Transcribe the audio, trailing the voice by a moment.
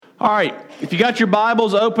All right, if you got your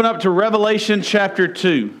Bibles, open up to Revelation chapter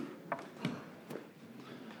 2.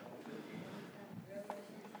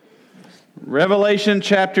 Revelation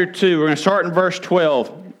chapter 2. We're going to start in verse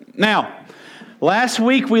 12. Now, last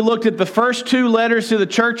week we looked at the first two letters to the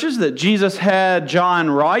churches that Jesus had John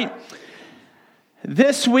write.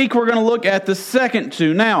 This week we're going to look at the second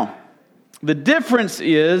two. Now, the difference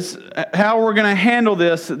is how we're going to handle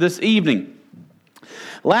this evening.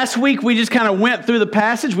 Last week, we just kind of went through the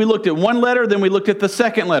passage. We looked at one letter, then we looked at the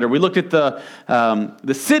second letter. We looked at the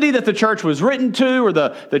city that the church was written to, or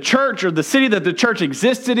the church, or the city that the church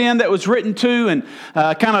existed in that was written to, and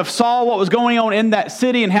kind of saw what was going on in that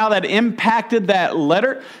city and how that impacted that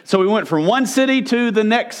letter. So we went from one city to the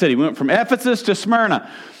next city. We went from Ephesus to Smyrna.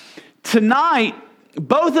 Tonight,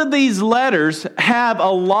 both of these letters have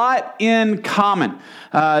a lot in common.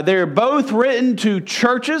 They're both written to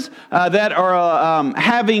churches that are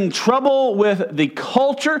having trouble with the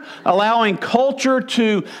culture, allowing culture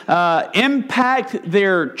to impact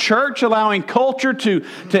their church, allowing culture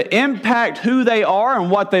to impact who they are and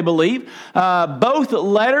what they believe. Both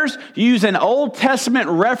letters use an Old Testament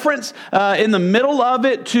reference in the middle of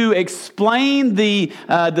it to explain the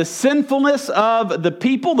sinfulness of the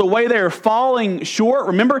people, the way they're falling short.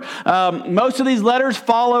 Remember, most of these letters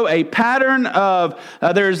follow a pattern of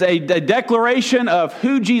there's a declaration of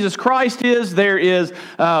who Jesus Christ is. There is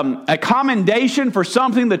a commendation for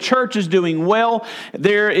something the church is doing well.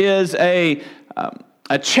 There is a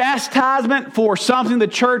chastisement for something the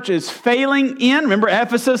church is failing in. Remember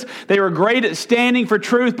Ephesus, they were great at standing for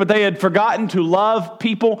truth, but they had forgotten to love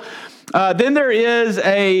people. Then there is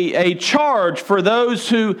a charge for those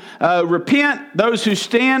who repent, those who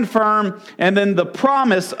stand firm, and then the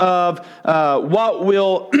promise of what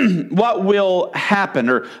will happen,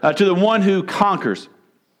 or to the one who conquers.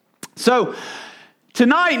 So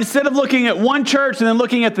tonight, instead of looking at one church and then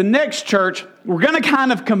looking at the next church, we're going to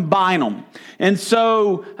kind of combine them. And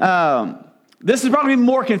so this is probably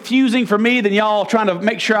more confusing for me than y'all trying to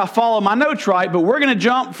make sure I follow my notes right, but we're going to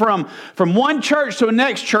jump from one church to the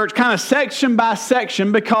next church, kind of section by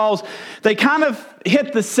section, because they kind of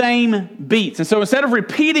hit the same beats. And so instead of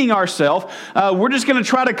repeating ourselves, we're just going to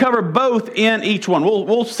try to cover both in each one.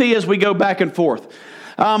 We'll see as we go back and forth.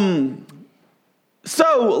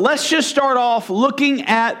 So let's just start off looking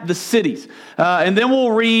at the cities, and then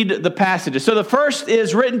we'll read the passages. So the first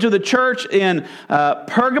is written to the church in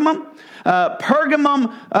Pergamum.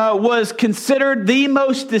 Pergamum was considered the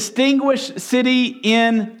most distinguished city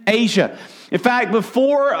in Asia. In fact,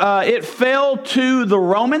 before it fell to the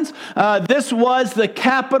Romans, this was the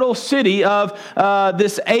capital city of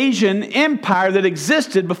this Asian empire that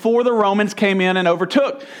existed before the Romans came in and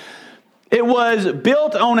overtook. It was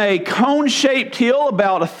built on a cone-shaped hill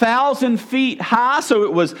about 1,000 feet high, so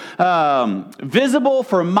it was visible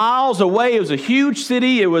for miles away. It was a huge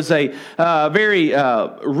city. It was a very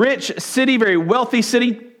rich city, very wealthy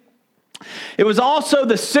city. It was also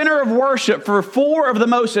the center of worship for four of the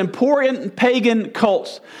most important pagan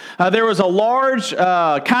cults. There was a large,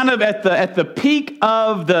 kind of at the peak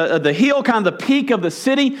of the hill, kind of the peak of the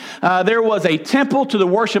city, there was a temple to the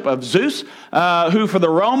worship of Zeus, who for the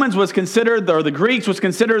Romans was considered, or the Greeks was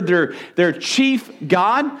considered their chief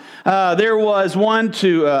god. There was one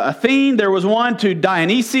to Athene. There was one to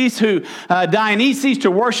Dionysus,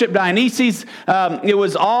 to worship Dionysus. It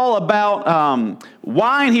was all about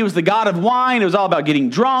wine. He was the god of wine. It was all about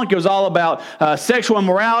getting drunk. It was all about sexual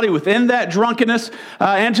immorality within that drunkenness.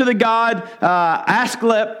 And to the god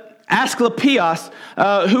Asclepius,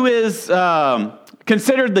 who is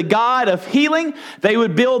considered the god of healing. They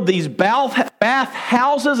would build these bath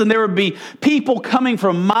houses, and there would be people coming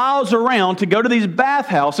from miles around to go to these bath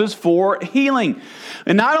houses for healing.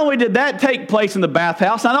 And not only did that take place in the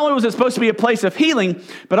bathhouse, not only was it supposed to be a place of healing,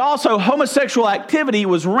 but also homosexual activity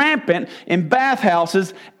was rampant in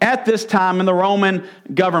bathhouses at this time in the Roman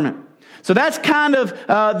government. So that's kind of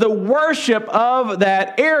the worship of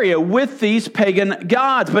that area with these pagan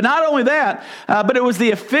gods. But not only that, but it was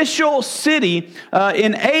the official city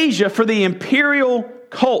in Asia for the imperial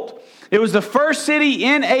cult. It was the first city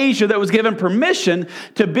in Asia that was given permission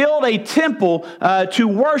to build a temple to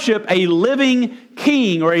worship a living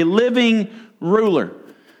king or a living ruler.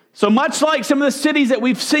 So much like some of the cities that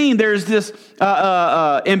we've seen, there's this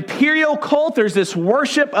imperial cult, there's this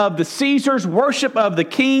worship of the Caesars, worship of the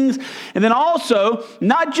kings, and then also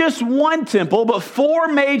not just one temple, but four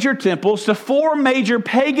major temples to four major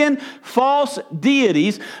pagan false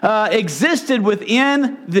deities existed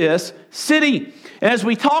within this city. And as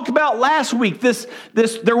we talked about last week,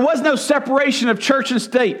 there was no separation of church and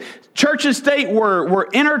state. Church and state were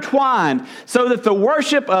intertwined so that the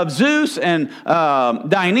worship of Zeus and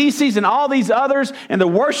Dionysus and all these others and the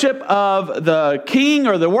worship of the king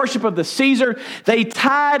or the worship of the Caesar, they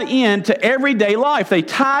tied into everyday life. They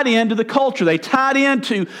tied into the culture. They tied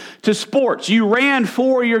into sports. You ran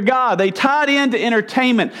for your God. They tied into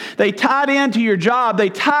entertainment. They tied into your job. They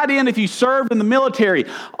tied in if you served in the military.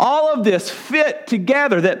 All of this fit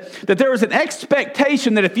together, that there was an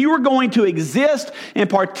expectation that if you were going to exist and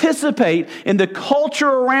participate in the culture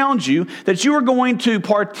around you, that you were going to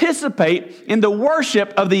participate in the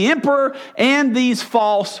worship of the emperor and these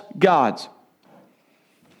false gods.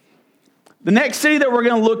 The next city that we're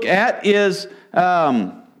going to look at is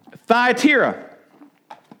Thyatira.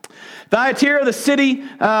 Thyatira, the city,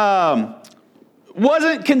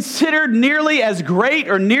 wasn't considered nearly as great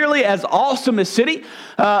or nearly as awesome a city.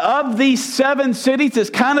 Of these 7 cities,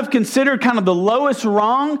 it's kind of considered kind of the lowest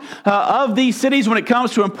rung of these cities when it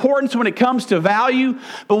comes to importance, when it comes to value.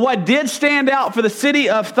 But what did stand out for the city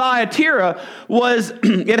of Thyatira was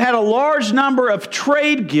it had a large number of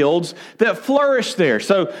trade guilds that flourished there.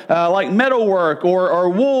 So like metalwork or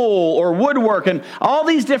wool or woodwork and all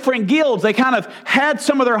these different guilds, they kind of had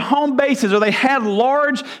some of their home bases or they had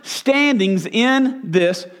large standings in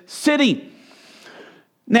this city.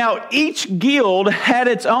 Now, each guild had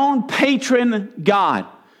its own patron god.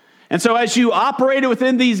 And so as you operated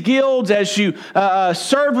within these guilds, as you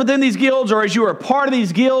served within these guilds, or as you were a part of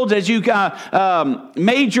these guilds, as you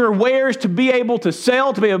made your wares to be able to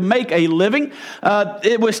sell, to be able to make a living,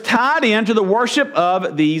 it was tied into the worship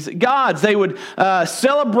of these gods. They would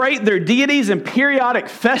celebrate their deities in periodic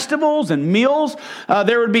festivals and meals.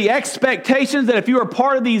 There would be expectations that if you were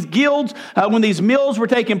part of these guilds, when these meals were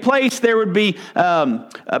taking place, there would be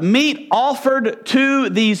meat offered to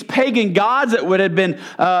these pagan gods that would have been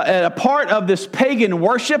a part of this pagan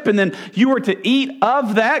worship, and then you were to eat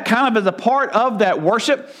of that kind of as a part of that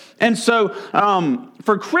worship. And so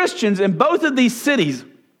for Christians in both of these cities,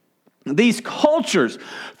 these cultures,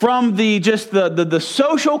 from the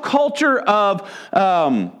social culture of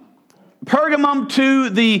Pergamum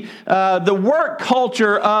to the work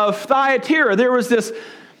culture of Thyatira, there was this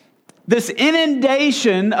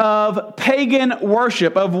inundation of pagan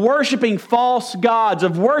worship, of worshiping false gods,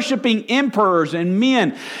 of worshiping emperors and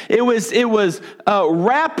men. It was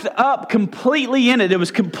wrapped up completely in it. It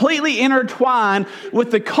was completely intertwined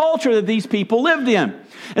with the culture that these people lived in.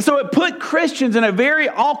 And so it put Christians in a very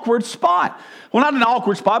awkward spot. Well, not an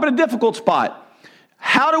awkward spot, but a difficult spot.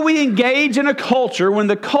 How do we engage in a culture when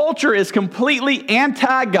the culture is completely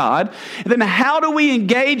anti-God? Then how do we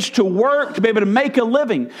engage to work to be able to make a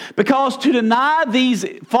living? Because to deny these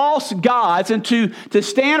false gods and to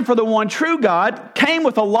stand for the one true God came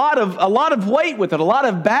with a lot of weight with it, a lot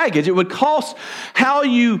of baggage. It would cost how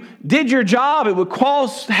you did your job. It would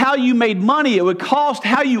cost how you made money. It would cost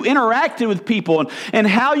how you interacted with people and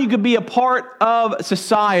how you could be a part of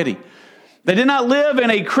society. They did not live in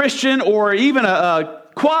a Christian or even a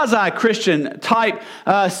quasi-Christian type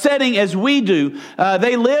setting as we do.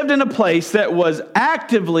 They lived in a place that was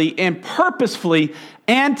actively and purposefully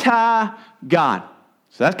anti-God.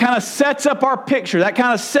 So that kind of sets up our picture. That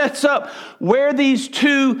kind of sets up where these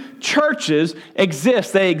two churches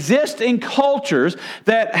exist. They exist in cultures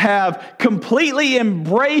that have completely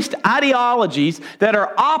embraced ideologies that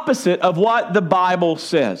are opposite of what the Bible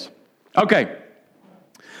says. Okay.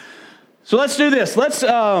 So let's do this. Let's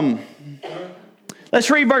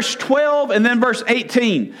read verse 12 and then verse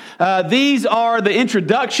 18. These are the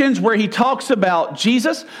introductions where he talks about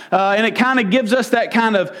Jesus, and it kind of gives us that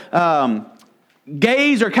kind of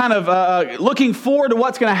gaze or kind of looking forward to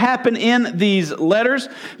what's going to happen in these letters.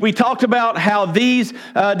 We talked about how these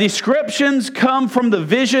descriptions come from the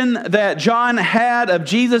vision that John had of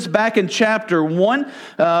Jesus back in chapter 1,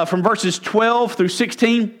 from verses 12 through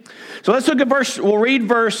 16. So let's look at we'll read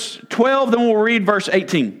verse 12, then we'll read verse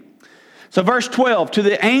 18. So verse 12, to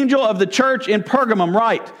the angel of the church in Pergamum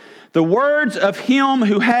write, the words of him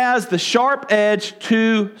who has the sharp-edged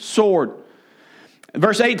two-edged sword.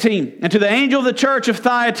 Verse 18, and to the angel of the church of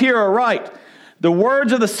Thyatira write, the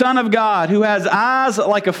words of the Son of God, who has eyes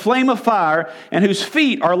like a flame of fire, and whose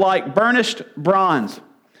feet are like burnished bronze.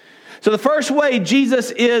 So the first way Jesus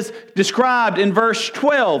is described in verse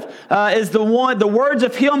 12 is the words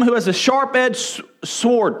of him who has a sharp-edged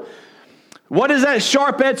sword. What is that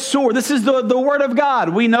sharp-edged sword? This is the Word of God.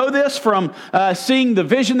 We know this from seeing the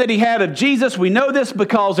vision that he had of Jesus. We know this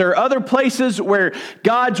because there are other places where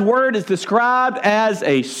God's Word is described as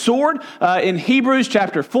a sword. In Hebrews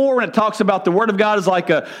chapter 4, when it talks about the Word of God is like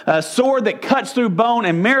a sword that cuts through bone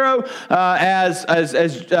and marrow, as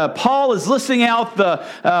Paul is listing out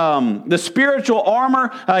the spiritual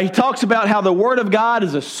armor, he talks about how the Word of God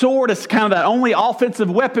is a sword. It's kind of the only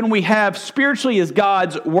offensive weapon we have spiritually is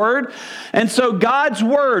God's Word. And so God's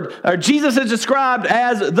Word, or Jesus is described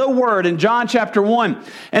as the Word in John chapter 1.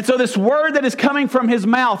 And so this Word that is coming from his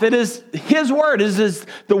mouth, it is his Word. It is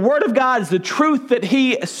the Word of God, is the truth that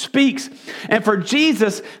he speaks. And for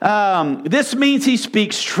Jesus, this means he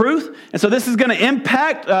speaks truth. And so this is going to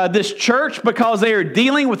impact this church because they are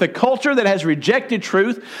dealing with a culture that has rejected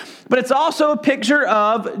truth. But it's also a picture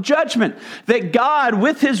of judgment, that God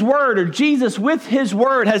with his Word, or Jesus with his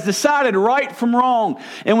Word, has decided right from wrong.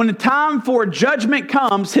 And when the time for judgment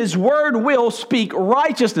comes, his Word will speak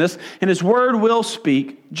righteousness and his Word will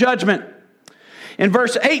speak judgment. In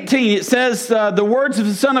verse 18, it says, the words of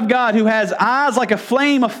the Son of God, who has eyes like a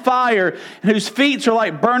flame of fire and whose feet are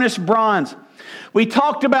like burnished bronze. We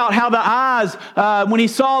talked about how the eyes, when he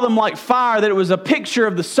saw them like fire, that it was a picture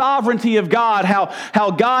of the sovereignty of God,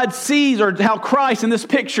 how God sees, or how Christ in this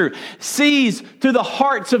picture sees through the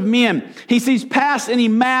hearts of men. He sees past any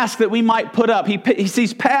mask that we might put up. He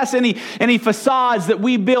sees past any facades that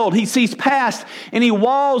we build. He sees past any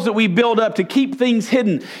walls that we build up to keep things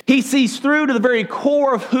hidden. He sees through to the very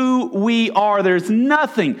core of who we are. There's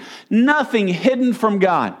nothing hidden from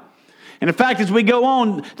God. And in fact, as we go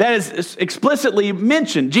on, that is explicitly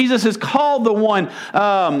mentioned. Jesus is called the one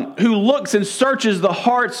who looks and searches the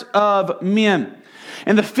hearts of men.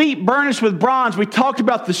 And the feet burnished with bronze, we talked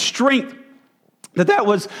about the strength, that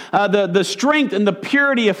was the strength and the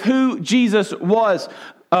purity of who Jesus was,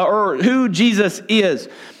 or who Jesus is.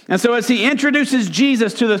 And so as he introduces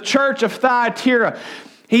Jesus to the church of Thyatira,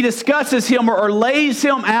 he discusses him or lays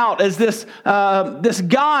him out as this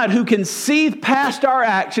God who can see past our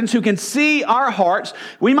actions, who can see our hearts.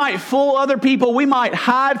 We might fool other people. We might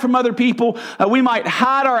hide from other people. We might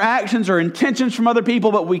hide our actions or intentions from other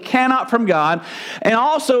people, but we cannot from God. And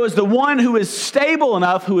also as the one who is stable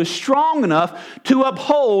enough, who is strong enough to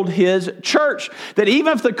uphold his church. That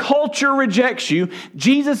even if the culture rejects you,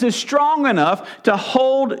 Jesus is strong enough to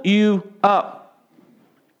hold you up.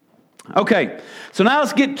 Okay, so now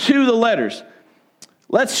let's get to the letters.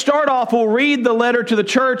 Let's start off, we'll read the letter to the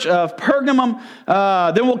church of Pergamum,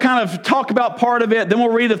 then we'll kind of talk about part of it, then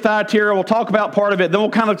we'll read the Thyatira, we'll talk about part of it, then we'll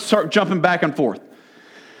kind of start jumping back and forth.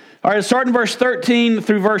 All right, start in verse 13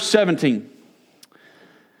 through verse 17. It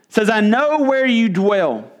says, I know where you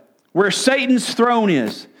dwell, where Satan's throne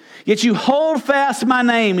is. Yet you hold fast my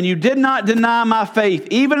name, and you did not deny my faith,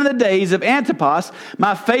 even in the days of Antipas,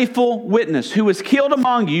 my faithful witness, who was killed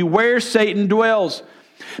among you where Satan dwells.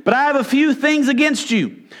 But I have a few things against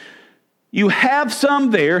you. You have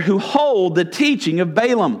some there who hold the teaching of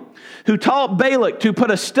Balaam, who taught Balak to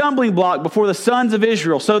put a stumbling block before the sons of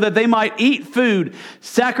Israel, so that they might eat food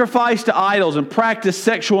sacrificed to idols and practice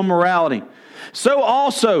sexual immorality. So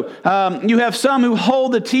also you have some who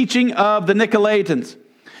hold the teaching of the Nicolaitans.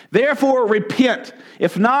 Therefore repent,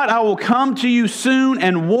 if not I will come to you soon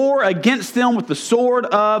and war against them with the sword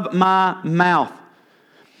of my mouth.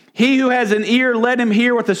 He who has an ear, let him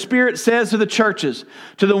hear what the Spirit says to the churches.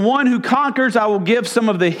 To the one who conquers I will give some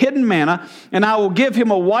of the hidden manna, and I will give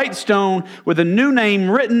him a white stone with a new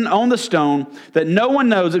name written on the stone that no one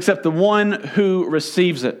knows except the one who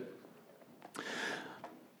receives it.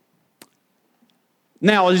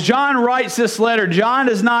 Now, as John writes this letter, John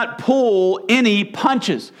does not pull any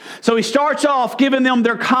punches. So he starts off giving them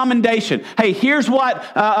their commendation. Hey, here's what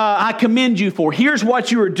I commend you for. Here's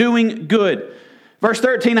what you are doing good. Verse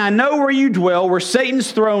 13, I know where you dwell, where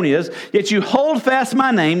Satan's throne is, yet you hold fast my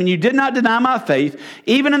name, and you did not deny my faith,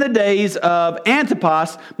 even in the days of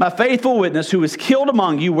Antipas, my faithful witness, who was killed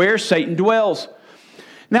among you where Satan dwells.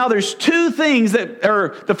 Now, there's two things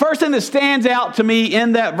the first thing that stands out to me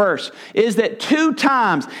in that verse is that 2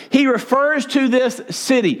 times he refers to this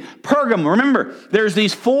city, Pergamum. Remember, there's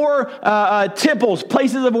these 4 temples,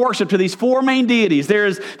 places of worship to these 4 main deities.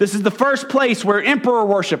 This is the first place where emperor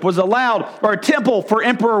worship was allowed, or a temple for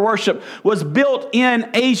emperor worship was built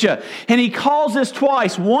in Asia. And he calls this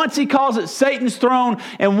twice. Once he calls it Satan's throne,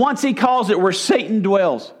 and once he calls it where Satan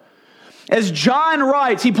dwells. As John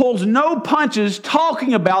writes, he pulls no punches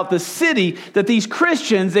talking about the city that these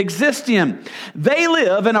Christians exist in. They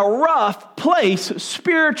live in a rough place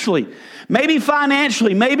spiritually. Maybe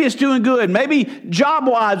financially, maybe it's doing good. Maybe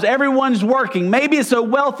job-wise, everyone's working. Maybe it's a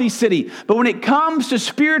wealthy city. But when it comes to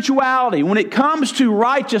spirituality, when it comes to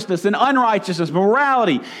righteousness and unrighteousness,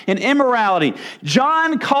 morality and immorality,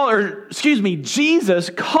 Jesus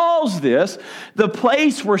calls this the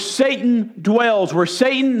place where Satan dwells, where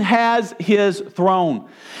Satan has his throne.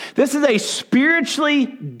 This is a spiritually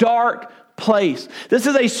dark place. This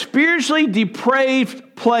is a spiritually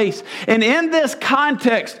depraved place. And in this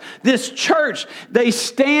context, this church, they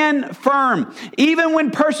stand firm. Even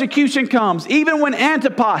when persecution comes, even when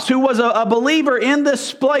Antipas, who was a believer in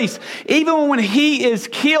this place, even when he is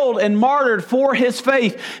killed and martyred for his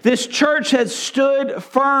faith, this church has stood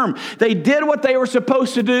firm. They did what they were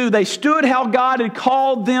supposed to do. They stood how God had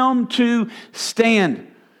called them to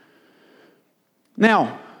stand.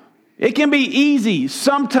 Now, it can be easy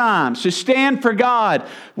sometimes to stand for God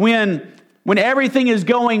when everything is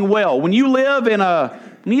going well. When you live in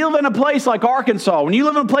a place like Arkansas, when you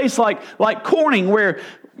live in a place like Corning, where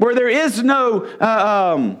there is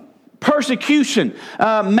no persecution,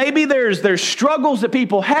 maybe there's struggles that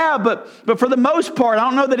people have, but for the most part, I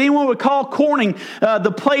don't know that anyone would call Corning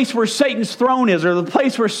the place where Satan's throne is or the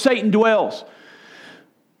place where Satan dwells.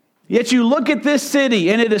 Yet you look at this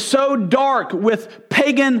city and it is so dark with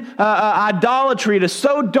pagan idolatry. It is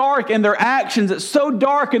so dark in their actions. It's so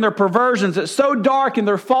dark in their perversions. It's so dark in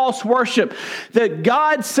their false worship that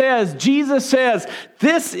God says, Jesus says,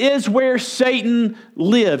 this is where Satan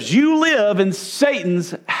lives. You live in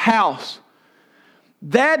Satan's house.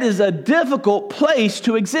 That is a difficult place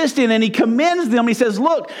to exist in. And he commends them. He says,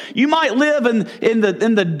 look, you might live in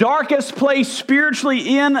the darkest place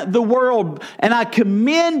spiritually in the world. And I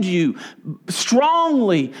commend you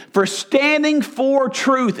strongly for standing for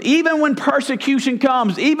truth. Even when persecution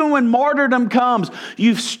comes, even when martyrdom comes,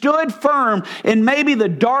 you've stood firm in maybe the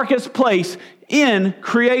darkest place in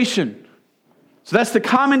creation. So that's the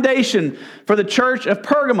commendation for the church of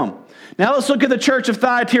Pergamum. Now let's look at the church of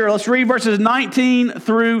Thyatira. Let's read verses 19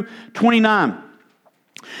 through 29.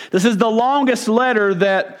 This is the longest letter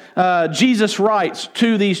that Jesus writes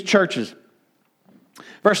to these churches.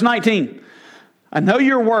 Verse 19, I know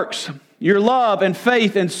your works, your love and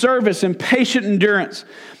faith and service and patient endurance,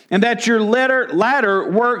 and that your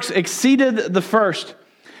latter works exceeded the first.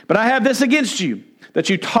 But I have this against you, that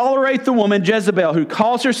you tolerate the woman Jezebel, who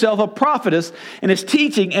calls herself a prophetess and is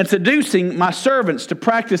teaching and seducing my servants to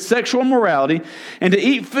practice sexual immorality and to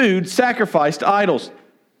eat food sacrificed to idols.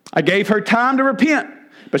 I gave her time to repent,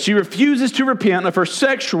 but she refuses to repent of her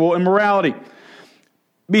sexual immorality.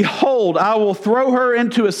 Behold, I will throw her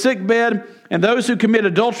into a sick bed, and those who commit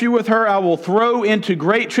adultery with her I will throw into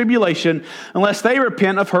great tribulation, unless they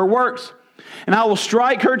repent of her works. And I will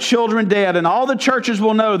strike her children dead, and all the churches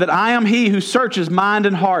will know that I am he who searches mind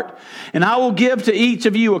and heart. And I will give to each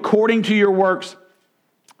of you according to your works.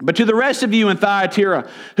 But to the rest of you in Thyatira,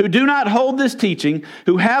 who do not hold this teaching,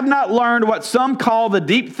 who have not learned what some call the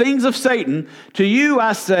deep things of Satan, to you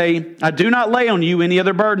I say, I do not lay on you any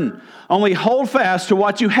other burden. Only hold fast to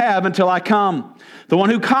what you have until I come. The one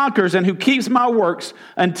who conquers and who keeps my works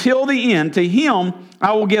until the end, to him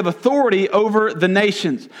I will give authority over the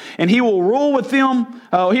nations. And he will rule with them.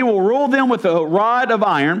 He will rule them with a rod of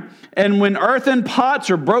iron. And when earthen pots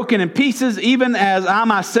are broken in pieces, even as I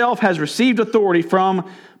myself has received authority from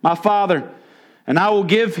my Father. And I will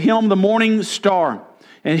give him the morning star.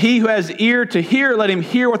 And he who has ear to hear, let him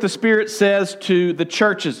hear what the Spirit says to the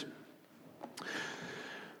churches.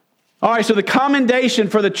 All right, so the commendation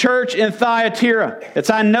for the church in Thyatira. It's,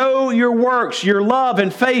 I know your works, your love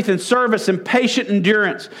and faith and service and patient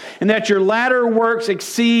endurance, and that your latter works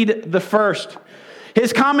exceed the first.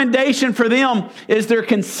 His commendation for them is their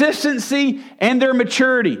consistency and their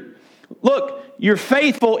maturity. Look, you're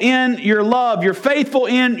faithful in your love. You're faithful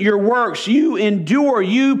in your works. You endure.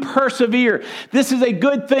 You persevere. This is a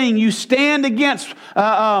good thing. You stand against,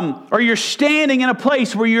 or you're standing in a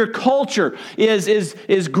place where your culture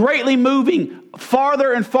is greatly moving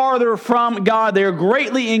farther and farther from God. They are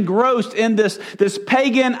greatly engrossed in this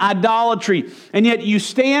pagan idolatry. And yet you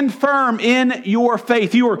stand firm in your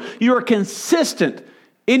faith. You are consistent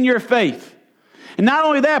in your faith. And not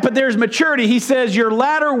only that, but there's maturity. He says your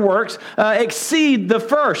latter works exceed the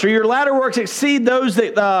first, or your latter works exceed those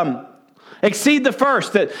that Exceed the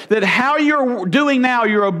first, that how you're doing now,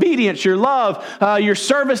 your obedience, your love, your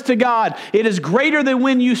service to God, it is greater than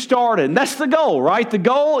when you started. And that's the goal, right? The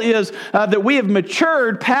goal is that we have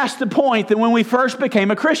matured past the point than when we first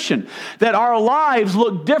became a Christian. That our lives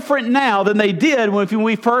look different now than they did when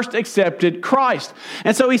we first accepted Christ.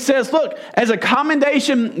 And so he says, look, as a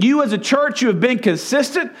commendation, you as a church, you have been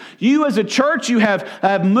consistent. You as a church, you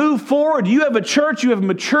have moved forward. You have a church, you have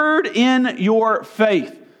matured in your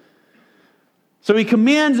faith. So he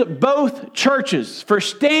commends both churches for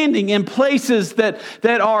standing in places that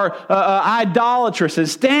are idolatrous and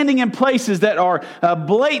standing in places that are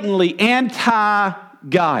blatantly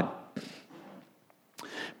anti-God.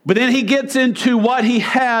 But then he gets into what he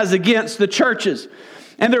has against the churches.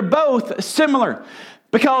 And they're both similar.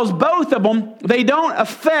 Because both of them, they don't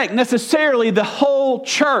affect necessarily the whole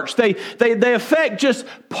church. They affect just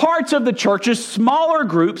parts of the churches, smaller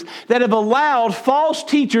groups that have allowed false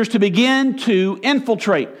teachers to begin to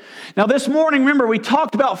infiltrate. Now this morning, remember, we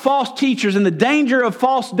talked about false teachers and the danger of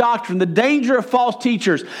false doctrine, the danger of false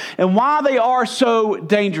teachers, and why they are so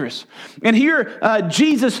dangerous. And here,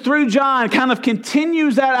 Jesus, through John, kind of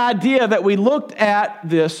continues that idea that we looked at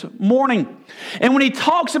this morning. And when he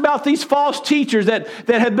talks about these false teachers that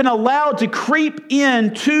have been allowed to creep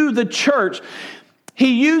into the church,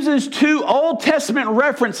 he uses two Old Testament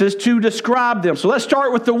references to describe them. So let's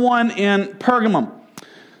start with the one in Pergamum.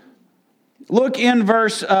 Look in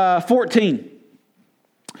verse 14.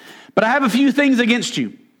 But I have a few things against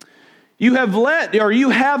you. You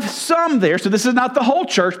have some there, so this is not the whole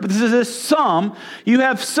church, but this is some. You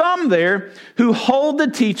have some there who hold the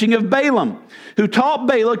teaching of Balaam, who taught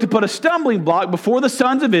Balak to put a stumbling block before the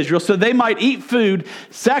sons of Israel so they might eat food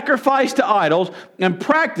sacrificed to idols and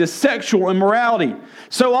practice sexual immorality.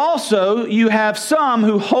 So also you have some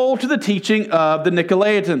who hold to the teaching of the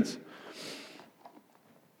Nicolaitans.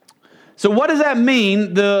 So what does that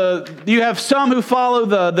mean? You have some who follow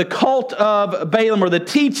the cult of Balaam or the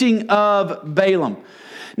teaching of Balaam.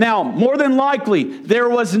 Now, more than likely, there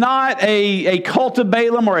was not a cult of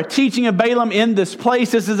Balaam or a teaching of Balaam in this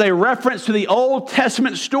place. This is a reference to the Old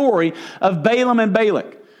Testament story of Balaam and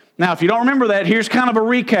Balak. Now, if you don't remember that, here's kind of a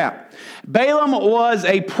recap. Balaam was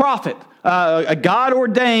a prophet, a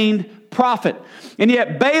God-ordained prophet. And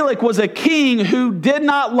yet Balak was a king who did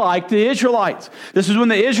not like the Israelites. This is when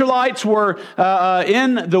the Israelites were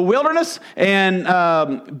in the wilderness, and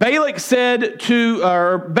Balak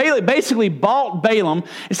basically bought Balaam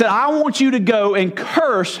and said, I want you to go and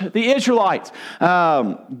curse the Israelites.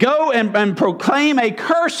 Go and proclaim a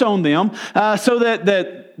curse on them so that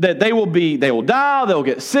they will die, they'll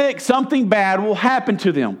get sick, something bad will happen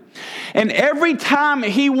to them. And every time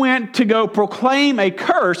he went to go proclaim a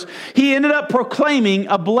curse, he ended up proclaiming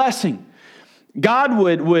a blessing. God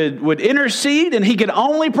would intercede, and he could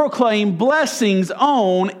only proclaim blessings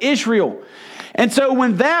on Israel. And so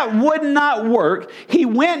when that would not work, he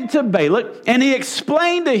went to Balak and he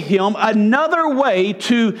explained to him another way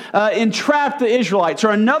to entrap the Israelites, or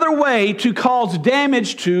another way to cause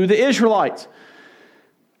damage to the Israelites.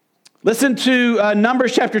 Listen to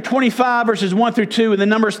Numbers chapter 25, verses 1 through 2, and then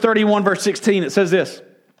Numbers 31, verse 16. It says this.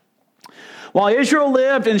 While Israel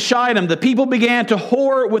lived in Shittim, the people began to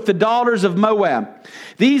whore with the daughters of Moab.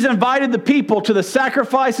 These invited the people to the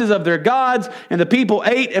sacrifices of their gods, and the people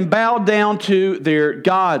ate and bowed down to their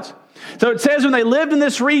gods. So it says when they lived in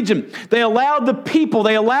this region, they allowed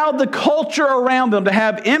the culture around them to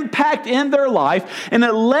have impact in their life, and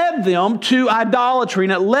it led them to idolatry,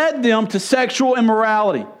 and it led them to sexual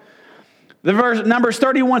immorality. The verse Numbers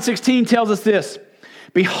 31:16 tells us this.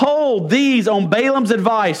 Behold, these on Balaam's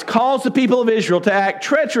advice caused the people of Israel to act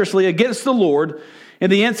treacherously against the Lord in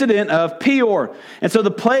the incident of Peor. And so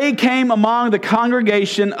the plague came among the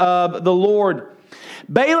congregation of the Lord.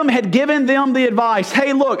 Balaam had given them the advice,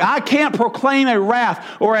 hey, look, I can't proclaim a wrath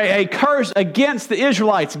or a curse against the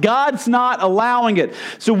Israelites. God's not allowing it.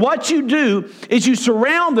 So what you do is you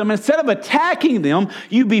surround them. Instead of attacking them,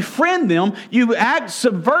 you befriend them, you act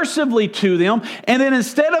subversively to them, and then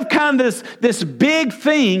instead of kind of this big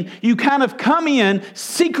thing, you kind of come in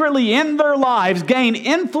secretly in their lives, gain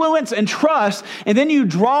influence and trust, and then you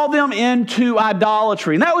draw them into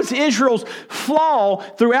idolatry. And that was Israel's flaw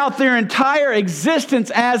throughout their entire existence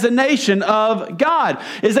as a nation of God,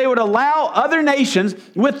 is they would allow other nations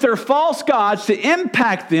with their false gods to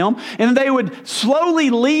impact them, and they would slowly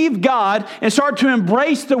leave God and start to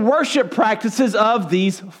embrace the worship practices of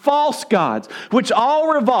these false gods, which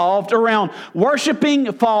all revolved around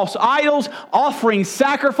worshiping false idols, offering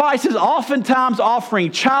sacrifices, oftentimes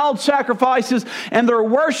offering child sacrifices, and their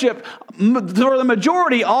worship, for the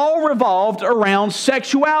majority, all revolved around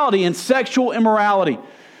sexuality and sexual immorality.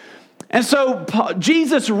 And so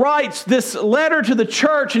Jesus writes this letter to the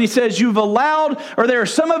church, and he says, there are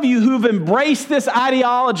some of you who've embraced this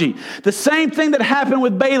ideology. The same thing that happened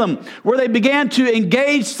with Balaam, where they began to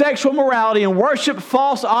engage sexual morality and worship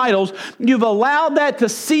false idols. You've allowed that to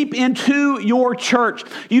seep into your church.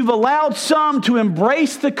 You've allowed some to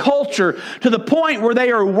embrace the culture to the point where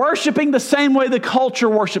they are worshiping the same way the culture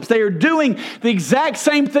worships. They are doing the exact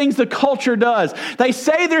same things the culture does. They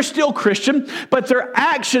say they're still Christian, but their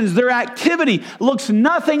actions, their activity looks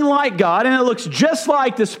nothing like God, and it looks just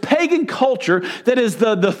like this pagan culture that is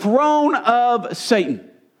the throne of Satan.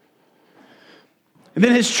 And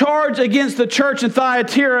then his charge against the church in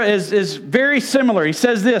Thyatira is very similar. He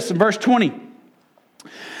says this in verse 20.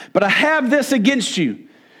 But I have this against you,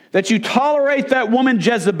 that you tolerate that woman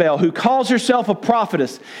Jezebel, who calls herself a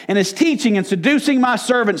prophetess, and is teaching and seducing my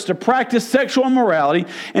servants to practice sexual immorality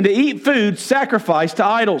and to eat food sacrificed to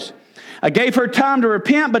idols. I gave her time to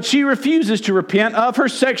repent, but she refuses to repent of her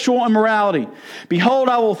sexual immorality. Behold,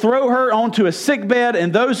 I will throw her onto a sickbed,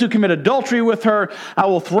 and those who commit adultery with her I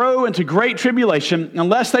will throw into great tribulation,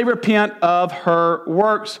 unless they repent of her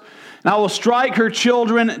works. And I will strike her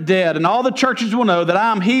children dead, and all the churches will know that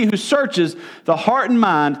I am he who searches the heart and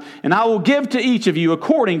mind, and I will give to each of you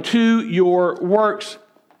according to your works.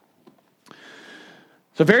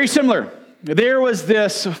 So very similar. There was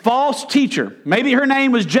this false teacher. Maybe her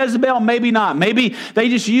name was Jezebel, maybe not. Maybe they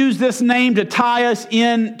just used this name to tie us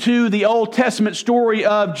into the Old Testament story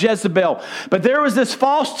of Jezebel. But there was this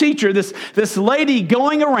false teacher, this lady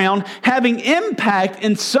going around having impact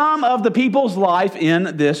in some of the people's life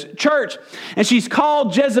in this church. And she's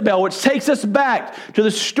called Jezebel, which takes us back to the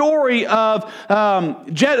story of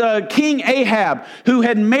King Ahab, who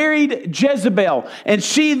had married Jezebel. And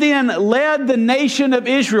she then led the nation of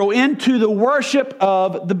Israel into the worship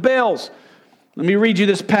of the Baals. Let me read you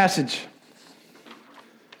this passage.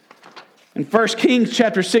 In 1 Kings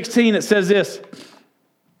chapter 16, it says this.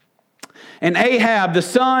 And Ahab, the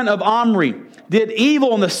son of Omri, did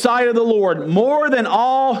evil in the sight of the Lord more than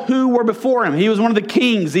all who were before him. He was one of the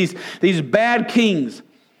kings, these bad kings.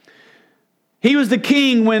 He was the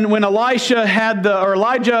king when Elijah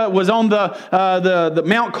was on the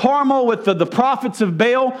Mount Carmel with the prophets of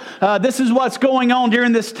Baal. This is what's going on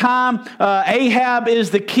during this time. Ahab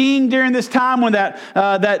is the king during this time when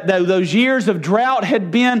those years of drought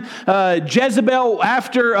had been. Jezebel,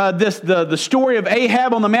 after the story of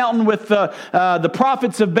Ahab on the mountain with the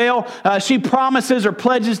prophets of Baal, she promises or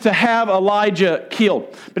pledges to have Elijah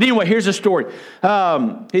killed. But anyway, here's the story.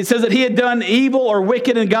 It says that he had done evil or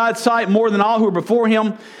wicked in God's sight more than all who were before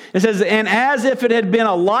him. It says, and as if it had been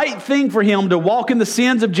a light thing for him to walk in the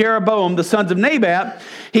sins of Jeroboam, the sons of Nebat,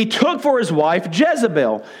 he took for his wife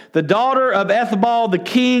Jezebel, the daughter of Ethbaal, the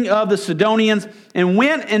king of the Sidonians, and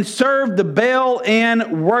went and served the Baal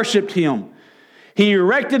and worshipped him. He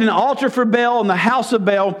erected an altar for Baal in the house of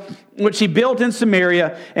Baal, which he built in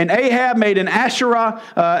Samaria, and Ahab made an Asherah.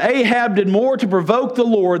 Ahab did more to provoke the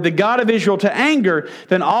Lord, the God of Israel, to anger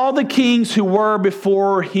than all the kings who were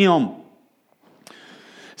before him.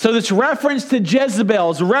 So this reference to Jezebel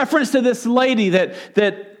is a reference to this lady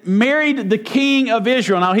that married the king of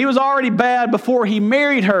Israel. Now, he was already bad before he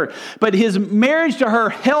married her, but his marriage to her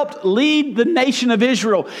helped lead the nation of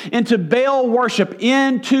Israel into Baal worship,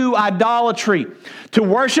 into idolatry, to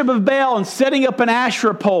worship of Baal and setting up an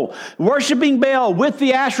Asherah pole. Worshiping Baal with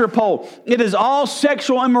the Asherah pole, it is all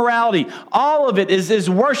sexual immorality. All of it is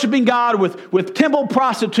worshiping God with temple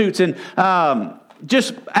prostitutes and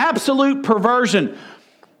just absolute perversion.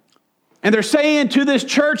 And they're saying to this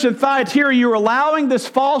church in Thyatira, you're allowing this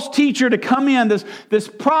false teacher to come in, this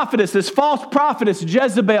prophetess, this false prophetess,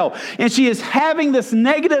 Jezebel, and she is having this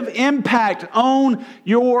negative impact on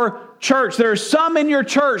your church. There are some in your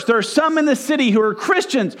church, there are some in the city who are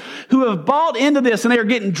Christians who have bought into this, and they are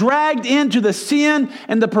getting dragged into the sin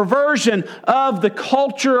and the perversion of the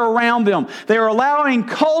culture around them. They are allowing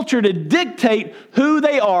culture to dictate who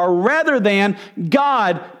they are rather than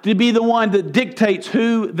God to be the one that dictates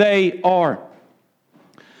who they are.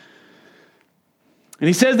 And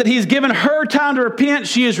he says that he's given her time to repent.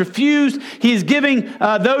 She has refused. He is giving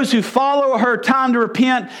those who follow her time to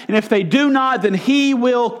repent. And if they do not, then he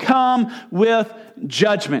will come with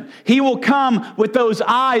judgment. He will come with those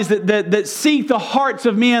eyes that seek the hearts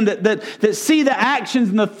of men, that see the actions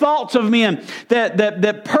and the thoughts of men,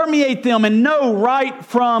 that permeate them and know right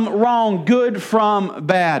from wrong, good from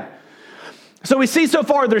bad. So we see so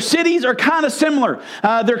far their cities are kind of similar.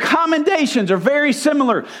 Their commendations are very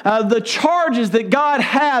similar. The charges that God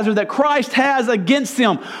has or that Christ has against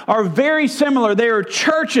them are very similar. They are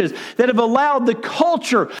churches that have allowed the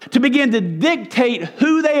culture to begin to dictate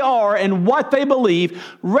who they are and what they believe,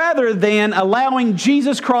 rather than allowing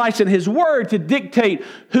Jesus Christ and His Word to dictate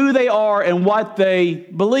who they are and what they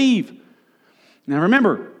believe. Now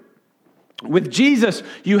remember, with Jesus,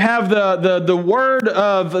 you have the word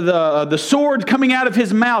of the sword coming out of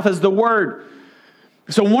His mouth as the word.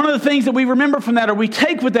 So one of the things that we remember from that, or we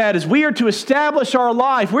take with that, is we are to establish our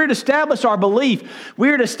life. We're to establish our belief. We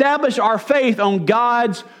are to establish our faith on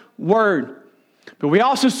God's word. But we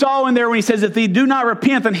also saw in there when He says, if they do not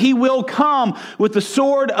repent, then He will come with the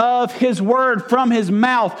sword of His word from His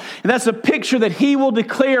mouth. And that's a picture that He will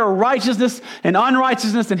declare righteousness and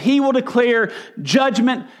unrighteousness, and He will declare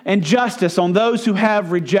judgment and justice on those who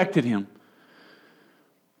have rejected Him.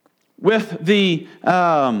 With the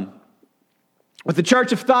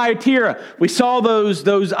church of Thyatira, we saw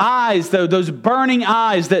those eyes, those burning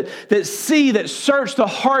eyes that search the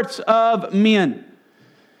hearts of men.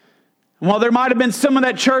 While there might have been some of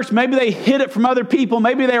that church, maybe they hid it from other people,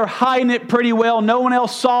 maybe they were hiding it pretty well, no one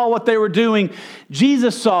else saw what they were doing.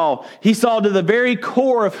 Jesus saw. He saw to the very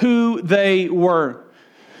core of who they were.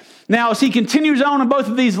 Now, as he continues on in both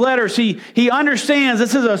of these letters, he understands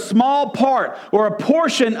this is a small part or a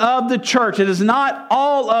portion of the church. It is not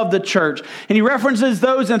all of the church. And he references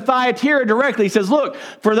those in Thyatira directly. He says, look,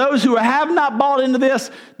 for those who have not bought into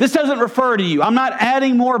this doesn't refer to you. I'm not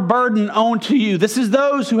adding more burden onto you. This is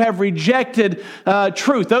those who have rejected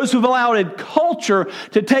truth, those who've allowed culture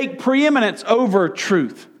to take preeminence over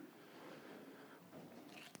truth.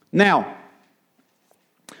 Now,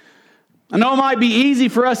 I know it might be easy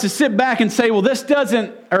for us to sit back and say, well, this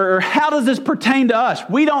doesn't, or how does this pertain to us?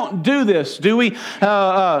 We don't do this, do we?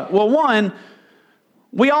 Well, one,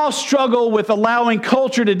 we all struggle with allowing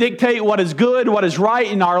culture to dictate what is good, what is right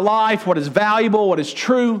in our life, what is valuable, what is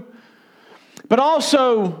true. But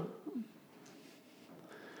also,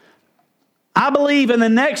 I believe in the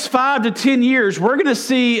next 5 to 10 years, we're going to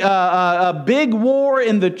see a big war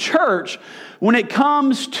in the church when it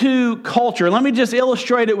comes to culture. Let me just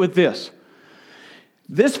illustrate it with this.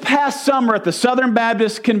 This past summer at the Southern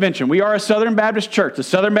Baptist Convention, we are a Southern Baptist church. The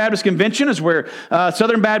Southern Baptist Convention is where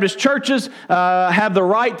Southern Baptist churches have the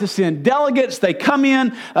right to send delegates. They come in,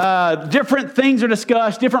 different things are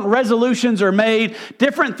discussed, different resolutions are made,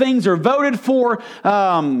 different things are voted for.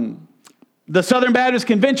 The Southern Baptist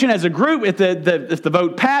Convention as a group, if the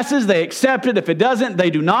vote passes, they accept it. If it doesn't, they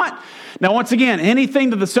do not. Now, once again, anything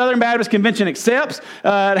that the Southern Baptist Convention accepts,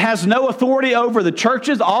 it has no authority over the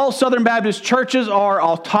churches. All Southern Baptist churches are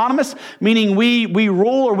autonomous, meaning we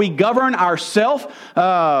rule or we govern ourselves.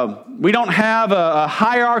 We don't have a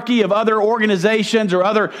hierarchy of other organizations or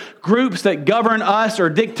other groups that govern us or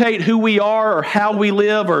dictate who we are or how we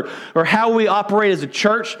live or how we operate as a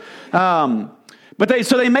church. But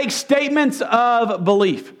they make statements of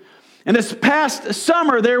belief. And this past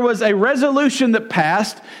summer, there was a resolution that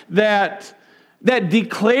passed that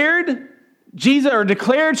declared Jesus or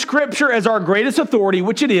declared Scripture as our greatest authority,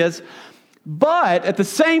 which it is. But at the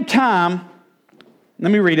same time,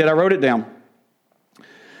 let me read it. I wrote it down.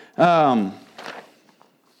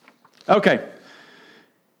 Okay.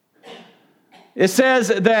 It says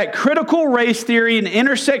that critical race theory and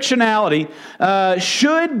intersectionality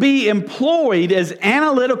should be employed as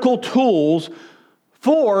analytical tools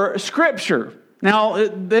for Scripture. Now,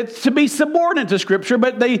 it's to be subordinate to Scripture,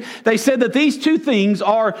 but they said that these two things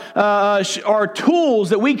are tools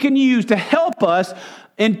that we can use to help us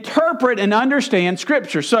interpret and understand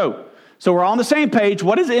Scripture. So we're on the same page.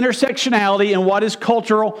 What is intersectionality and what is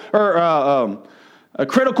cultural or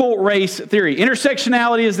critical race theory?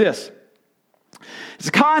 Intersectionality is this. It's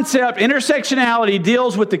a concept. Intersectionality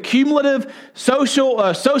deals with the cumulative societal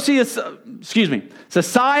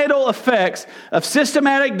effects of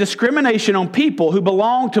systematic discrimination on people who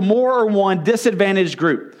belong to more or one disadvantaged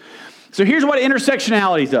group. So here's what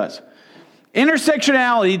intersectionality does.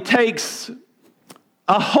 Intersectionality takes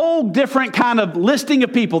a whole different kind of listing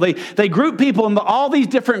of people. They group people into all these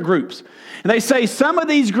different groups. And they say some of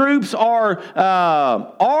these groups are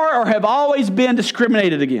or have always been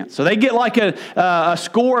discriminated against. So they get like a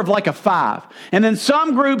score of like a 5. And then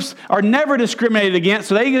some groups are never discriminated against,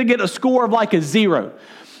 so they get a score of like a 0.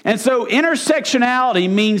 And so intersectionality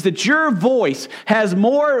means that your voice has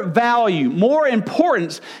more value, more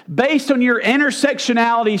importance based on your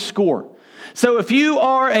intersectionality score. So if you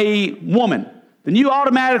are a woman, then you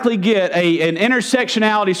automatically get an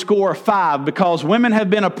intersectionality score of 5 because women have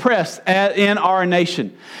been oppressed in our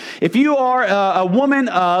nation. If you are a woman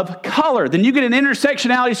of color, then you get an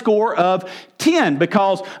intersectionality score of 10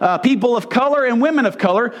 because people of color and women of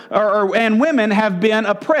color and women have been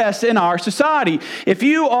oppressed in our society. If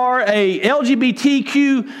you are a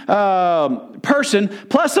LGBTQ person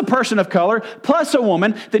plus a person of color plus a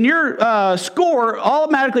woman, then your score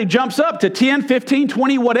automatically jumps up to 10, 15,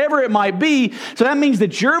 20, whatever it might be. So that means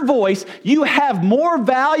that your voice, you have more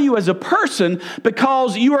value as a person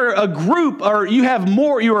because you are a group, or you have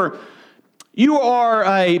more, you are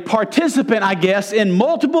a participant, I guess, in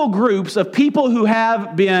multiple groups of people who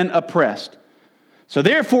have been oppressed. So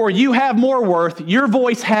therefore, you have more worth. Your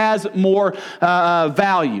voice has more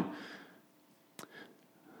value.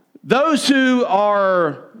 Those who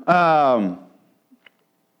are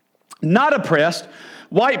not oppressed,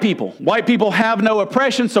 white people have no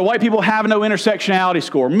oppression, so white people have no intersectionality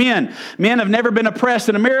score. Men have never been oppressed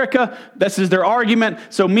in America. This is their argument.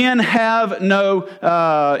 So men have no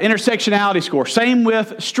intersectionality score. Same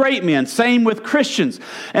with straight men. Same with Christians.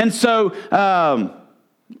 And so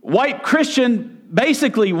white Christian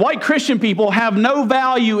people have no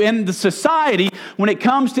value in the society when it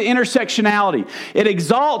comes to intersectionality. It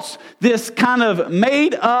exalts this kind of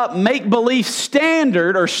made-up, make-believe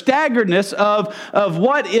standard or staggeredness of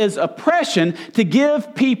what is oppression to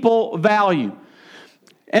give people value.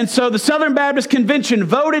 And so the Southern Baptist Convention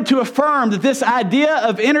voted to affirm that this idea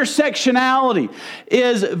of intersectionality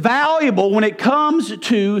is valuable when it comes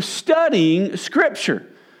to studying Scripture.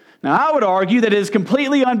 Now, I would argue that it is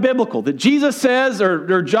completely unbiblical, that Jesus says,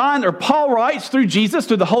 or Paul writes through Jesus,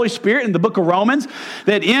 through the Holy Spirit in the book of Romans,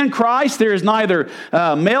 that in Christ there is neither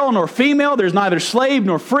male nor female, there's neither slave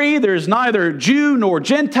nor free, there's neither Jew nor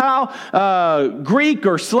Gentile, Greek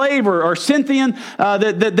or slave or Scythian,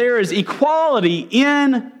 that there is equality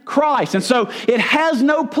in Christ. And so it has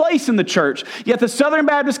no place in the church. Yet the Southern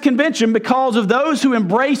Baptist Convention, because of those who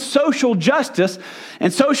embrace social justice,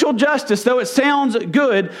 and social justice, though it sounds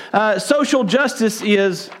good, social justice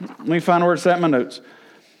is, let me find where it's at in my notes.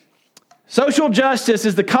 Social justice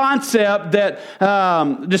is the concept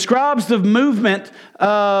that describes the movement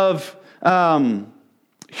of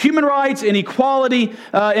human rights and equality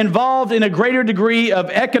involved in a greater degree of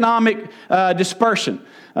economic dispersion.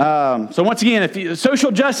 So once again, social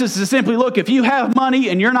justice is simply, look, if you have money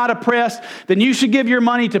and you're not oppressed, then you should give your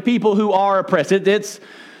money to people who are oppressed. It's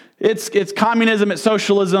communism, it's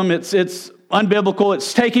socialism, it's unbiblical,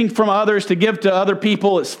 it's taking from others to give to other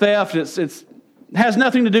people, it's theft, it has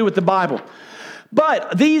nothing to do with the Bible.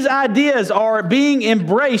 But these ideas are being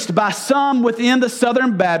embraced by some within the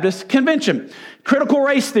Southern Baptist Convention. Critical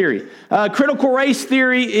race theory. Critical race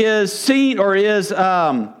theory is seen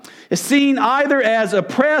either as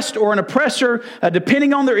oppressed or an oppressor,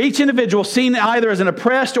 depending on each individual seen either as an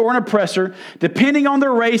oppressed or an oppressor, depending on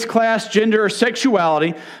their race, class, gender, or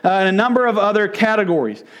sexuality, and a number of other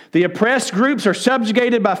categories. The oppressed groups are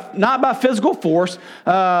subjugated not by physical force,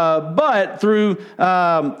 but through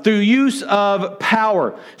use of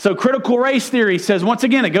power. So critical race theory says, once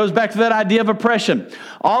again, it goes back to that idea of oppression.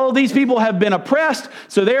 All of these people have been oppressed,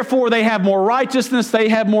 so therefore they have more righteousness, they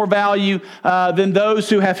have more value than those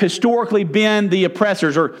who have historically been the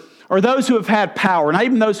oppressors, or those who have had power, not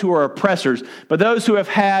even those who are oppressors, but those who have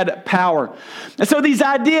had power. And so these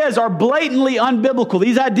ideas are blatantly unbiblical.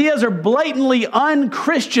 These ideas are blatantly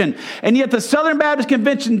unchristian. And yet the Southern Baptist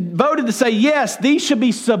Convention voted to say, yes, these should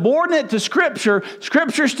be subordinate to Scripture.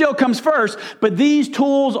 Scripture still comes first, but these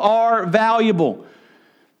tools are valuable.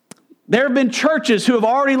 There have been churches who have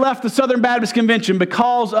already left the Southern Baptist Convention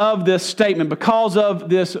because of this statement, because of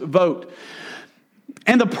this vote.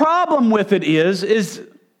 And the problem with it is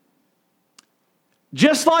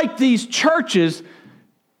just like these churches,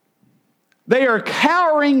 they are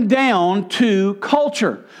cowering down to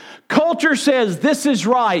culture. Culture says this is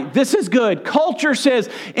right, this is good. Culture says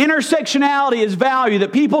intersectionality is value,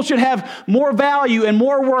 that people should have more value and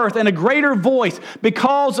more worth and a greater voice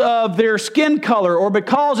because of their skin color or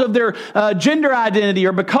because of their gender identity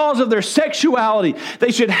or because of their sexuality.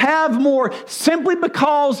 They should have more simply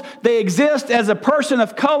because they exist as a person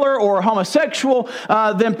of color or homosexual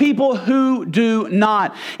than people who do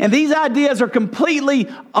not. And these ideas are completely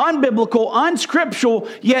unbiblical, unscriptural,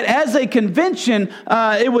 yet as a convention,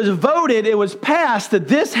 it was passed that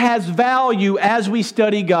this has value as we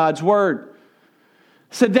study God's Word.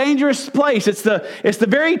 It's a dangerous place. It's the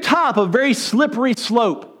very top of a very slippery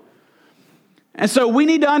slope. And so we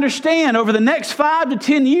need to understand over the next 5 to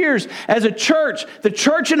 10 years as a church, the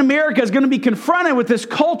church in America is going to be confronted with this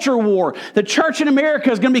culture war. The church in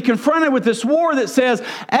America is going to be confronted with this war that says,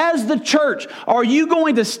 as the church, are you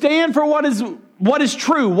going to stand for what is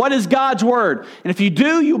true? What is God's word? And if you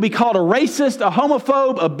do, you'll be called a racist, a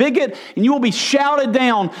homophobe, a bigot, and you will be shouted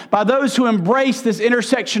down by those who embrace this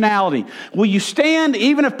intersectionality. Will you stand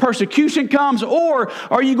even if persecution comes, or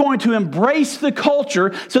are you going to embrace the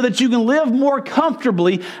culture so that you can live more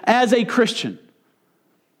comfortably as a Christian?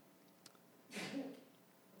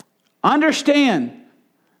 Understand,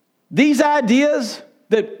 these ideas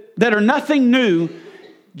that are nothing new,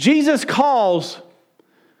 Jesus calls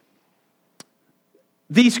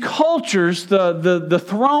these cultures the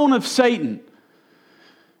throne of Satan.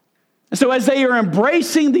 And so as they are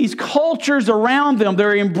embracing these cultures around them,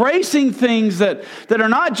 they're embracing things that are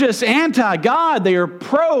not just anti-God, they are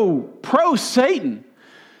pro-Satan.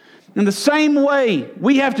 In the same way,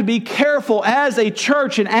 we have to be careful as a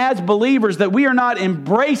church and as believers that we are not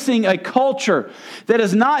embracing a culture that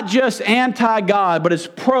is not just anti-God, but is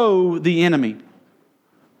pro the enemy.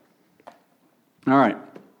 All right,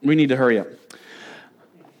 we need to hurry up.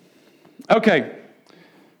 Okay,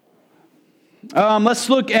 let's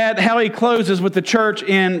look at how he closes with the church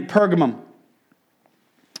in Pergamum.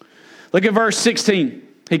 Look at verse 16.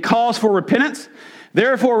 He calls for repentance.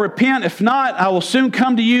 Therefore repent, if not, I will soon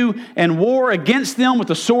come to you and war against them with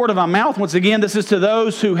the sword of my mouth. Once again, this is to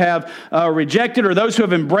those who have rejected or those who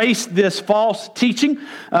have embraced this false teaching.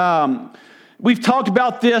 We've talked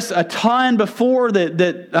about this a ton before,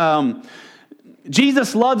 that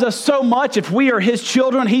Jesus loves us so much. If we are his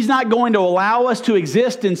children, he's not going to allow us to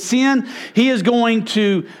exist in sin. He is going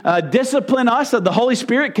to discipline us. The Holy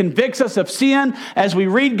Spirit convicts us of sin. As we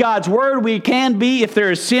read God's word, we can be, if there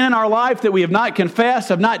is sin in our life that we have not confessed,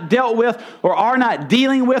 have not dealt with, or are not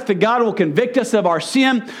dealing with, that God will convict us of our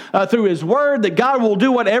sin through his word, that God will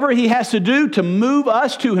do whatever he has to do to move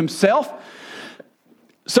us to himself.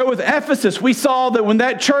 So with Ephesus, we saw that when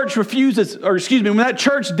that church when that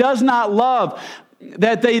church does not love,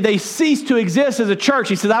 that they cease to exist as a church.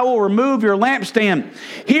 He says, I will remove your lampstand.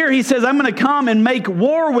 Here he says, I'm going to come and make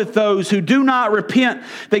war with those who do not repent.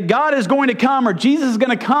 That God is going to come, or Jesus is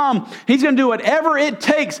going to come. He's going to do whatever it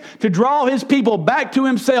takes to draw his people back to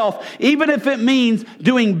himself, even if it means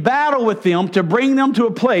doing battle with them to bring them to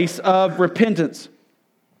a place of repentance.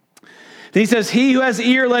 Then he says, he who has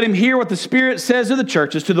ear, let him hear what the Spirit says to the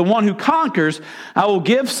churches. To the one who conquers, I will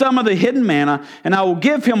give some of the hidden manna, and I will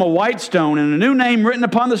give him a white stone and a new name written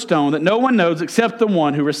upon the stone that no one knows except the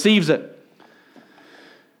one who receives it.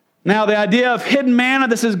 Now, the idea of hidden manna,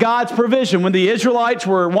 this is God's provision. When the Israelites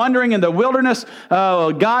were wandering in the wilderness,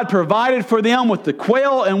 God provided for them with the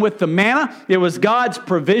quail and with the manna. It was God's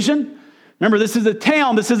provision. Remember, this is a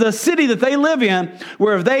town, this is a city that they live in,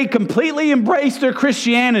 where if they completely embrace their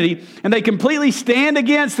Christianity and they completely stand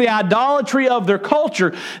against the idolatry of their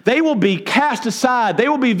culture, they will be cast aside. They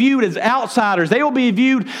will be viewed as outsiders. They will be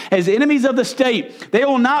viewed as enemies of the state. They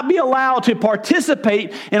will not be allowed to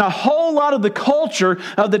participate in a whole lot of the culture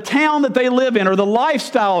of the town that they live in, or the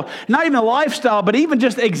lifestyle, not even the lifestyle, but even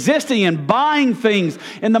just existing and buying things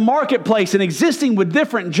in the marketplace and existing with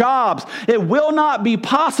different jobs. It will not be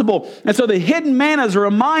possible. And so the hidden manna is a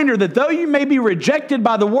reminder that though you may be rejected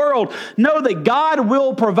by the world, know that God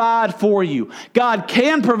will provide for you. God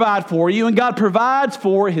can provide for you, and God provides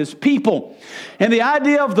for his people. And the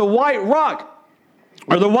idea of the white rock,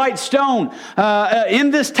 or the white stone, in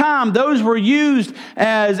this time, those were used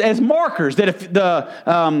as markers that if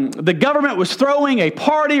the government was throwing a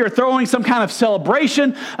party or throwing some kind of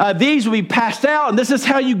celebration, these would be passed out, and this is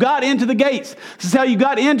how you got into the gates. This is how you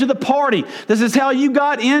got into the party. This is how you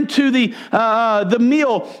got into the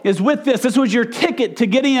meal, is with this. This was your ticket to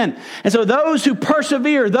get in. And so those who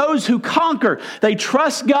persevere, those who conquer, they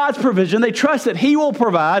trust God's provision. They trust that he will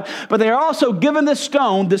provide, but they are also given this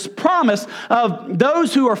stone, this promise of those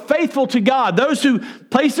who are faithful to God, those who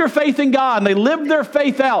place their faith in God and they live their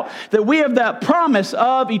faith out, that we have that promise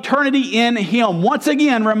of eternity in him. Once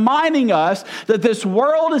again, reminding us that this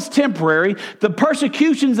world is temporary, the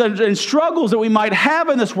persecutions and struggles that we might have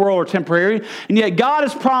in this world are temporary, and yet God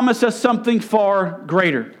has promised us something far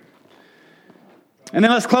greater. And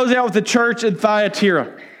then let's close out with the church in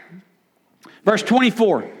Thyatira. Verse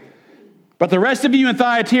 24. But the rest of you in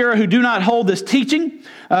Thyatira who do not hold this teaching,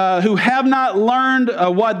 who have not learned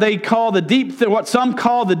what some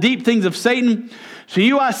call the deep things of Satan, to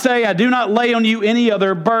you I say, I do not lay on you any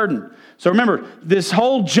other burden. So remember, this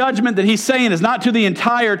whole judgment that he's saying is not to the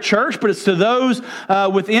entire church, but it's to those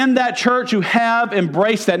within that church who have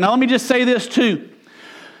embraced that. Now let me just say this too.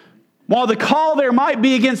 While the call there might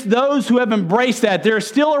be against those who have embraced that, there is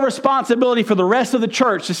still a responsibility for the rest of the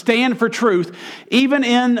church to stand for truth, even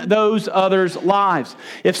in those others' lives.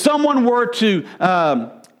 If someone were to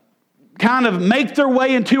kind of make their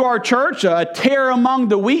way into our church, a tare among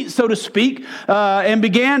the wheat, so to speak, and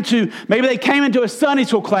began to, maybe they came into a Sunday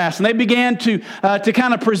school class and they began to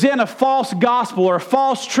kind of present a false gospel or a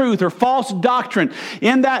false truth or false doctrine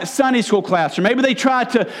in that Sunday school class. Or maybe they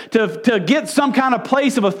tried to get some kind of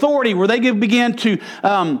place of authority where they began to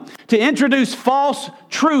introduce false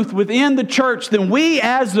truth within the church. Then we,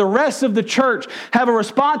 as the rest of the church, have a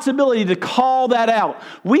responsibility to call that out.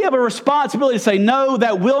 We have a responsibility to say, no,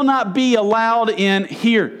 that will not be allowed in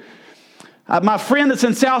here. My friend that's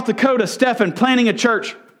in South Dakota, Stephen, planning a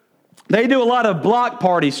church, they do a lot of block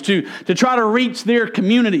parties to try to reach their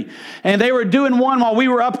community. And they were doing one while we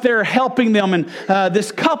were up there helping them. And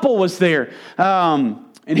this couple was there.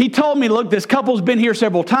 And he told me, look, this couple's been here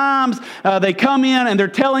several times. They come in and they're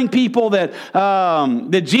telling people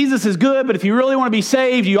that Jesus is good, but if you really want to be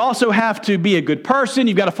saved, you also have to be a good person.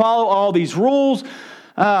 You've got to follow all these rules.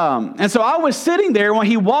 And so I was sitting there when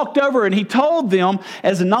he walked over and he told them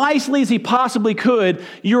as nicely as he possibly could,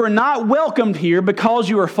 you are not welcomed here because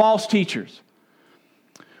you are false teachers.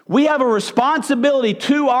 We have a responsibility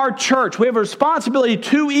to our church. We have a responsibility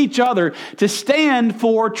to each other to stand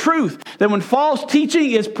for truth. That when false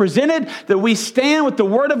teaching is presented, that we stand with the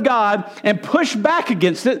Word of God and push back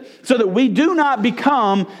against it so that we do not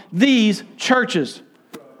become these churches.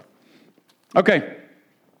 Okay.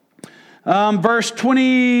 Verse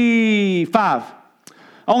 25.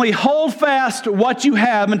 Only hold fast what you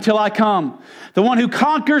have until I come. The one who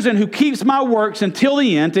conquers and who keeps my works until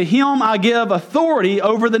the end, to him I give authority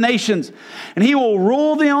over the nations. And he will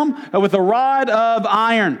rule them with a rod of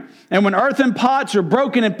iron. And when earthen pots are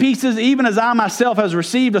broken in pieces, even as I myself has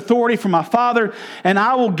received authority from my Father, and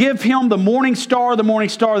I will give him the morning star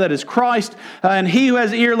that is Christ. And he who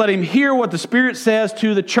has ear, let him hear what the Spirit says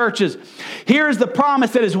to the churches. Here is the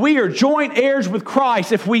promise that as we are joint heirs with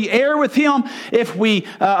Christ, if we err with him, if we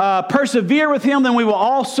persevere with him, then we will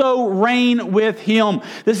also reign with him.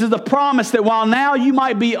 This is the promise that while now you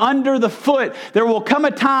might be under the foot, there will come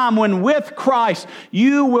a time when with Christ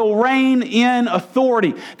you will reign in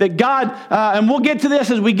authority. That God, and we'll get to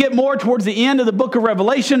this as we get more towards the end of the book of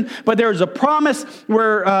Revelation, but there's a promise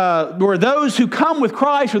where those who come with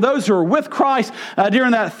Christ, or those who are with Christ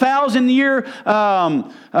during that 1,000-year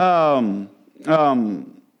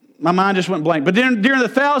my mind just went blank. But during the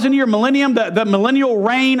 1,000-year millennium, the millennial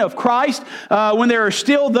reign of Christ, when there are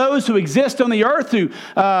still those who exist on the earth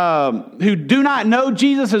who do not know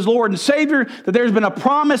Jesus as Lord and Savior, that there's been a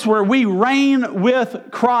promise where we reign with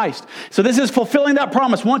Christ. So this is fulfilling that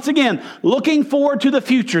promise. Once again, looking forward to the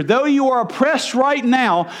future. Though you are oppressed right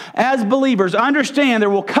now as believers, understand there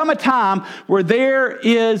will come a time where there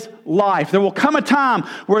is life. There will come a time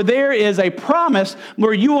where there is a promise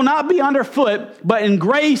where you will not be underfoot, but in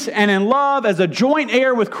grace and in love, as a joint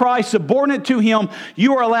heir with Christ, subordinate to him,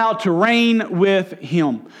 you are allowed to reign with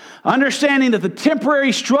him. Understanding that the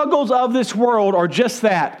temporary struggles of this world are just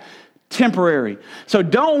that, temporary. So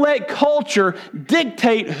don't let culture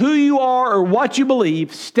dictate who you are or what you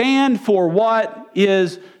believe. Stand for what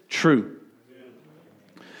is true.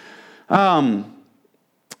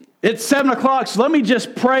 It's 7 o'clock, so let me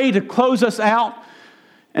just pray to close us out.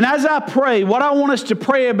 And as I pray, what I want us to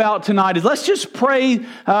pray about tonight is let's just pray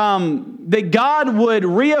that God would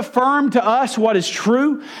reaffirm to us what is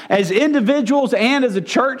true as individuals and as a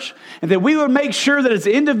church, and that we would make sure that as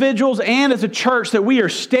individuals and as a church that we are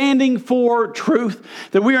standing for truth,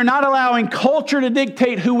 that we are not allowing culture to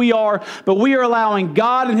dictate who we are, but we are allowing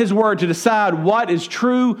God and His Word to decide what is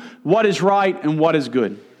true, what is right, and what is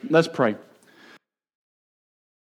good. Let's pray.